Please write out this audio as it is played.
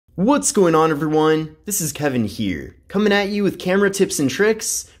What's going on, everyone? This is Kevin here, coming at you with camera tips and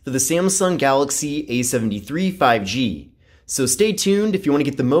tricks for the Samsung Galaxy A73 5G. So stay tuned if you want to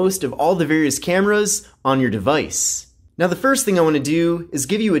get the most of all the various cameras on your device. Now the first thing I want to do is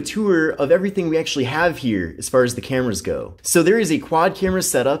give you a tour of everything we actually have here as far as the cameras go. So there is a quad camera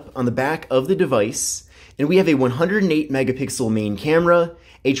setup on the back of the device, and we have a 108 megapixel main camera,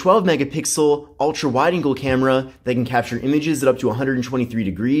 a 12 megapixel ultra wide angle camera that can capture images at up to 123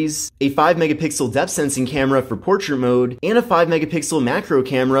 degrees, a 5 megapixel depth sensing camera for portrait mode, and a 5 megapixel macro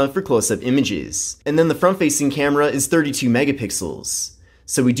camera for close-up images. And then the front facing camera is 32 megapixels.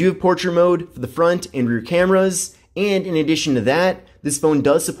 So we do have portrait mode for the front and rear cameras, and in addition to that, this phone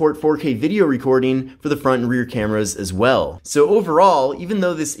does support 4K video recording for the front and rear cameras as well. So overall, even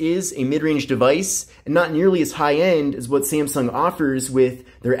though this is a mid-range device and not nearly as high-end as what Samsung offers with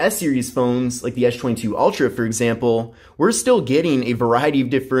their S-series phones like the S22 Ultra, for example, we're still getting a variety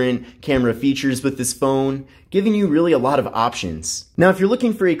of different camera features with this phone, giving you really a lot of options. Now, if you're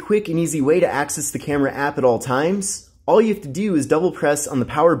looking for a quick and easy way to access the camera app at all times, all you have to do is double press on the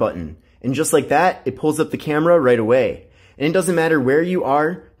power button. And just like that, it pulls up the camera right away. And it doesn't matter where you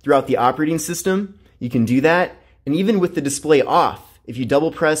are throughout the operating system, you can do that. And even with the display off, if you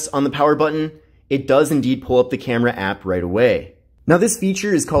double press on the power button, it does indeed pull up the camera app right away. Now this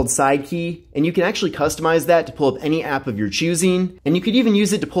feature is called Side Key, and you can actually customize that to pull up any app of your choosing. And you could even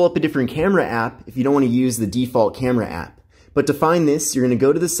use it to pull up a different camera app if you don't want to use the default camera app. But to find this, you're going to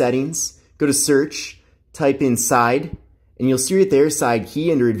go to the settings, go to search, type in Side, and you'll see right there, Side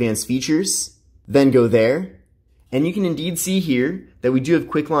Key under Advanced Features. Then go there, and you can indeed see here that we do have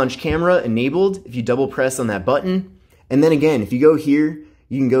Quick Launch Camera enabled if you double press on that button. And then again, if you go here,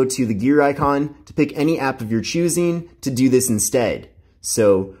 you can go to the gear icon to pick any app of your choosing to do this instead.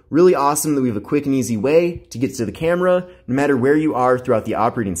 So really awesome that we have a quick and easy way to get to the camera no matter where you are throughout the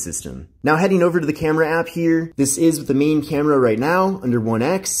operating system. Now heading over to the camera app here, this is with the main camera right now under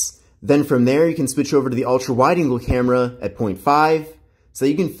 1x. Then from there, you can switch over to the ultra wide angle camera at 0.5 so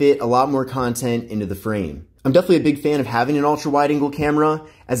that you can fit a lot more content into the frame. I'm definitely a big fan of having an ultra wide angle camera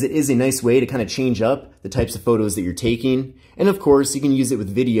as it is a nice way to kind of change up the types of photos that you're taking. And of course, you can use it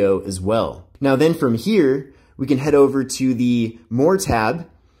with video as well. Now then from here, we can head over to the More tab.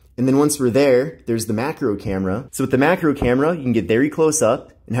 And then once we're there, there's the macro camera. So with the macro camera, you can get very close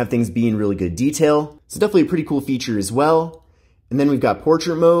up and have things be in really good detail. So definitely a pretty cool feature as well. And then we've got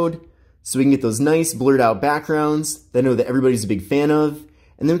portrait mode. So we can get those nice blurred out backgrounds that I know that everybody's a big fan of.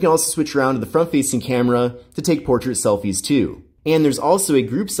 And then we can also switch around to the front facing camera to take portrait selfies too. And there's also a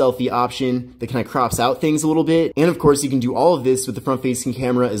group selfie option that kind of crops out things a little bit. And of course you can do all of this with the front facing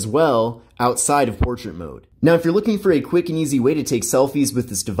camera as well outside of portrait mode. Now if you're looking for a quick and easy way to take selfies with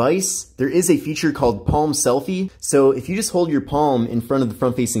this device, there is a feature called Palm Selfie. So if you just hold your palm in front of the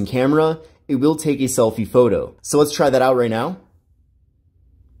front facing camera, it will take a selfie photo. So let's try that out right now.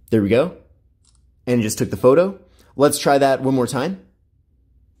 There we go. And it just took the photo. Let's try that one more time.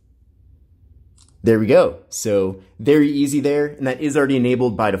 There we go. So very easy there, and that is already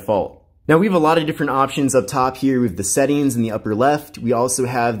enabled by default. Now we have a lot of different options up top here. We have the settings in the upper left. We also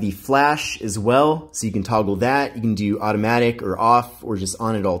have the flash as well, so you can toggle that. You can do automatic or off or just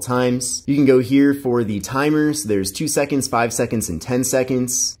on at all times. You can go here for the timers. So there's 2 seconds, 5 seconds, and 10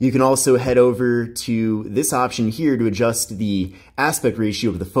 seconds. You can also head over to this option here to adjust the aspect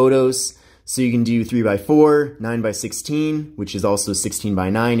ratio of the photos. So you can do 3:4, 9:16, which is also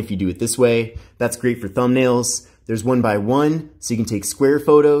 16:9 if you do it this way. That's great for thumbnails. There's 1:1, so you can take square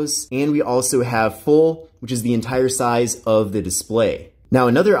photos. And we also have full, which is the entire size of the display. Now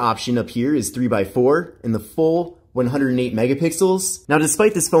another option up here is 3:4 and the full 108 megapixels. Now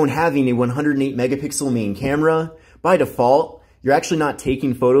despite this phone having a 108 megapixel main camera, by default, you're actually not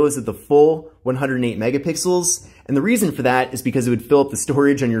taking photos at the full 108 megapixels. And the reason for that is because it would fill up the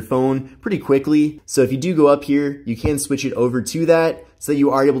storage on your phone pretty quickly. So if you do go up here, you can switch it over to that so that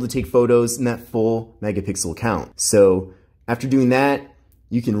you are able to take photos in that full megapixel count. So after doing that,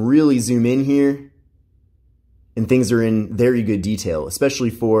 you can really zoom in here and things are in very good detail,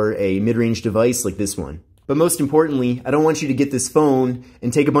 especially for a mid-range device like this one. But most importantly, I don't want you to get this phone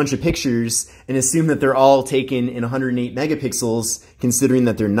and take a bunch of pictures and assume that they're all taken in 108 megapixels, considering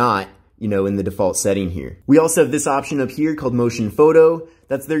that they're not, in the default setting here. We also have this option up here called Motion Photo.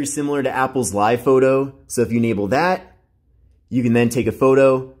 That's very similar to Apple's Live Photo. So if you enable that, you can then take a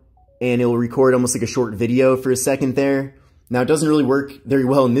photo and it will record almost like a short video for a second there. Now it doesn't really work very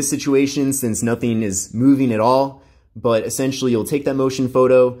well in this situation since nothing is moving at all. But essentially you'll take that motion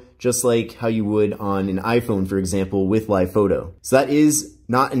photo just like how you would on an iPhone, for example, with Live Photo. So that is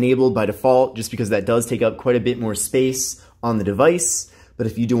not enabled by default just because that does take up quite a bit more space on the device. but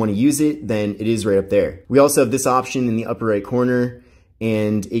if you do want to use it, then it is right up there. We also have this option in the upper right corner,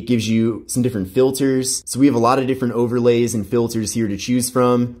 and it gives you some different filters. So we have a lot of different overlays and filters here to choose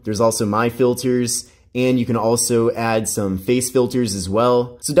from. There's also my filters, and you can also add some face filters as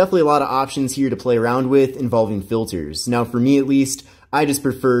well. So definitely a lot of options here to play around with involving filters. Now for me at least, I just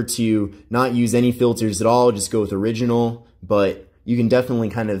prefer to not use any filters at all, just go with original, but you can definitely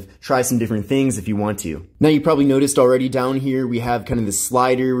kind of try some different things if you want to. Now you probably noticed already down here we have kind of this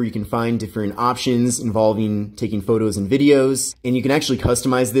slider where you can find different options involving taking photos and videos, and you can actually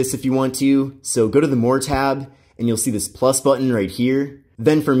customize this if you want to. So go to the More tab and you'll see this plus button right here.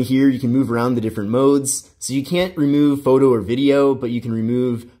 Then from here you can move around the different modes. So you can't remove photo or video, but you can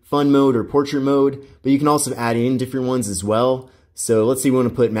remove fun mode or portrait mode, but you can also add in different ones as well. So let's say you want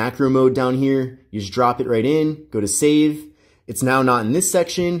to put macro mode down here. You just drop it right in, go to save. It's now not in this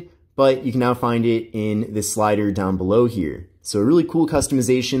section, but you can now find it in this slider down below here. So a really cool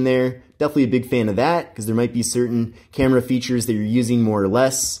customization there. Definitely a big fan of that because there might be certain camera features that you're using more or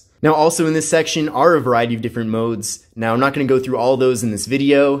less. Now also in this section are a variety of different modes. Now I'm not going to go through all those in this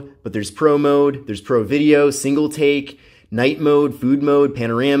video, but there's pro mode, there's pro video, single take, night mode, food mode,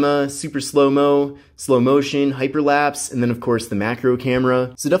 panorama, super slow-mo, slow motion, hyperlapse, and then of course the macro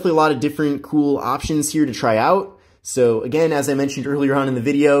camera. So definitely a lot of different cool options here to try out. So again, as I mentioned earlier on in the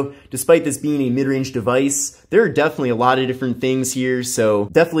video, despite this being a mid-range device, there are definitely a lot of different things here. So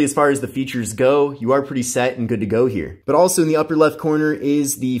definitely as far as the features go, you are pretty set and good to go here. But also in the upper left corner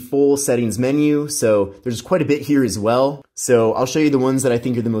is the full settings menu. So there's quite a bit here as well. So I'll show you the ones that I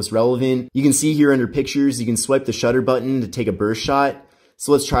think are the most relevant. You can see here under pictures, you can swipe the shutter button to take a burst shot.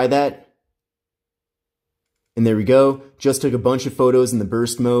 So let's try that. And there we go. Just took a bunch of photos in the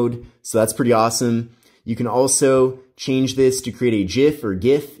burst mode. So that's pretty awesome. You can also change this to create a GIF or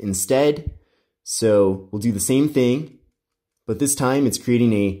GIF instead. So we'll do the same thing, but this time it's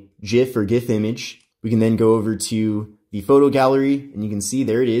creating a GIF or GIF image. We can then go over to the photo gallery and you can see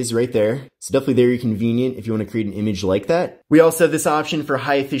there it is right there. So definitely very convenient if you want to create an image like that. We also have this option for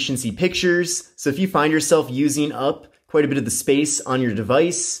high efficiency pictures. So if you find yourself using up quite a bit of the space on your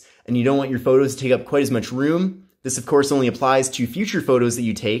device and you don't want your photos to take up quite as much room, this of course only applies to future photos that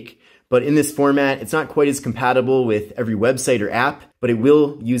you take. But in this format, it's not quite as compatible with every website or app, but it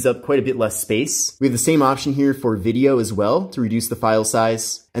will use up quite a bit less space. We have the same option here for video as well to reduce the file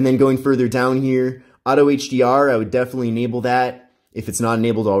size. And then going further down here, auto HDR, I would definitely enable that if it's not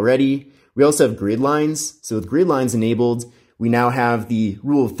enabled already. We also have grid lines. So with grid lines enabled, we now have the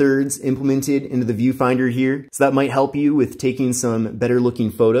rule of thirds implemented into the viewfinder here. So that might help you with taking some better looking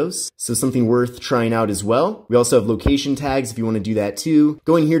photos. So something worth trying out as well. We also have location tags if you want to do that too.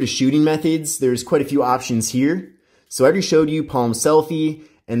 Going here to shooting methods, there's quite a few options here. So I already showed you palm selfie.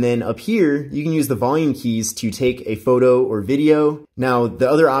 And then up here, you can use the volume keys to take a photo or video. Now, the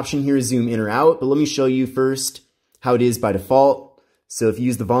other option here is zoom in or out, but let me show you first how it is by default. So if you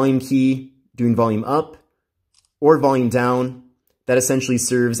use the volume key, doing volume up, or volume down, that essentially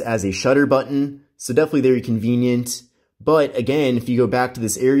serves as a shutter button. So definitely very convenient. But again, if you go back to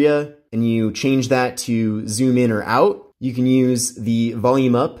this area and you change that to zoom in or out, you can use the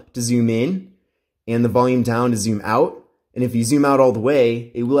volume up to zoom in and the volume down to zoom out. And if you zoom out all the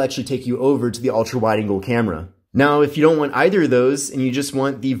way, it will actually take you over to the ultra wide angle camera. Now, if you don't want either of those and you just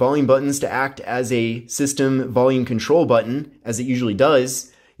want the volume buttons to act as a system volume control button, as it usually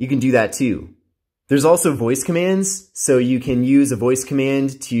does, you can do that too. There's also voice commands, so you can use a voice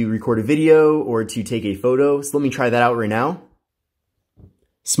command to record a video or to take a photo. So let me try that out right now.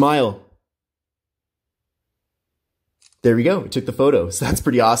 Smile. There we go, it took the photo, so that's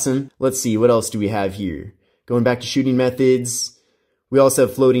pretty awesome. Let's see, what else do we have here? Going back to shooting methods, we also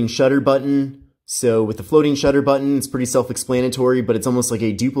have floating shutter button. So with the floating shutter button, it's pretty self-explanatory, but it's almost like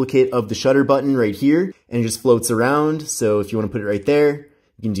a duplicate of the shutter button right here, and it just floats around. So if you want to put it right there,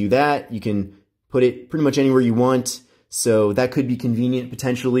 you can do that. You can put it pretty much anywhere you want. So that could be convenient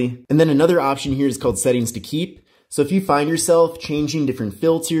potentially. And then another option here is called settings to keep. So if you find yourself changing different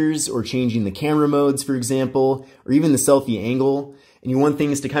filters or changing the camera modes, for example, or even the selfie angle, and you want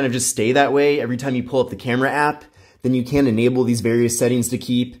things to kind of just stay that way every time you pull up the camera app, then you can enable these various settings to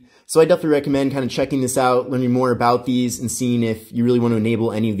keep. So I definitely recommend kind of checking this out, learning more about these, and seeing if you really want to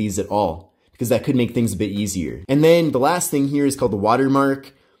enable any of these at all, because that could make things a bit easier. And then the last thing here is called the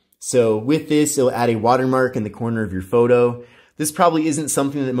watermark. So with this, it'll add a watermark in the corner of your photo. This probably isn't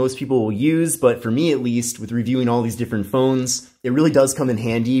something that most people will use, but for me at least, with reviewing all these different phones, it really does come in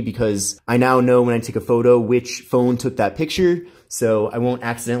handy because I now know when I take a photo which phone took that picture, so I won't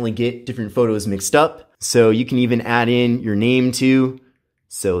accidentally get different photos mixed up. So you can even add in your name too.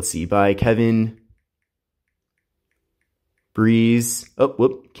 So let's see, by Kevin Breeze. Oh,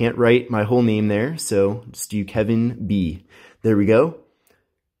 whoop, can't write my whole name there, so just do Kevin B. There we go.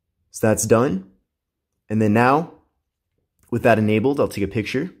 So that's done. And then now, with that enabled, I'll take a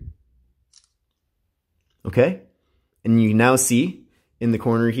picture. Okay. And you can now see in the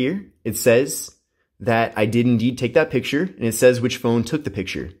corner here, it says that I did indeed take that picture, and it says which phone took the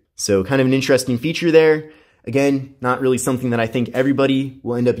picture. So kind of an interesting feature there. Again, not really something that I think everybody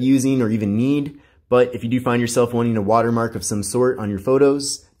will end up using or even need, but if you do find yourself wanting a watermark of some sort on your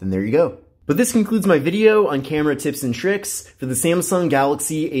photos, then there you go. But this concludes my video on camera tips and tricks for the Samsung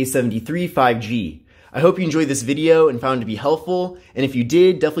Galaxy A73 5G. I hope you enjoyed this video and found it to be helpful, and if you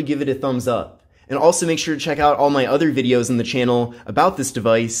did, definitely give it a thumbs up. And also make sure to check out all my other videos on the channel about this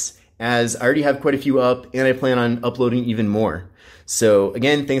device, as I already have quite a few up, and I plan on uploading even more. So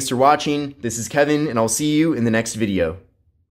again, thanks for watching. This is Kevin, and I'll see you in the next video.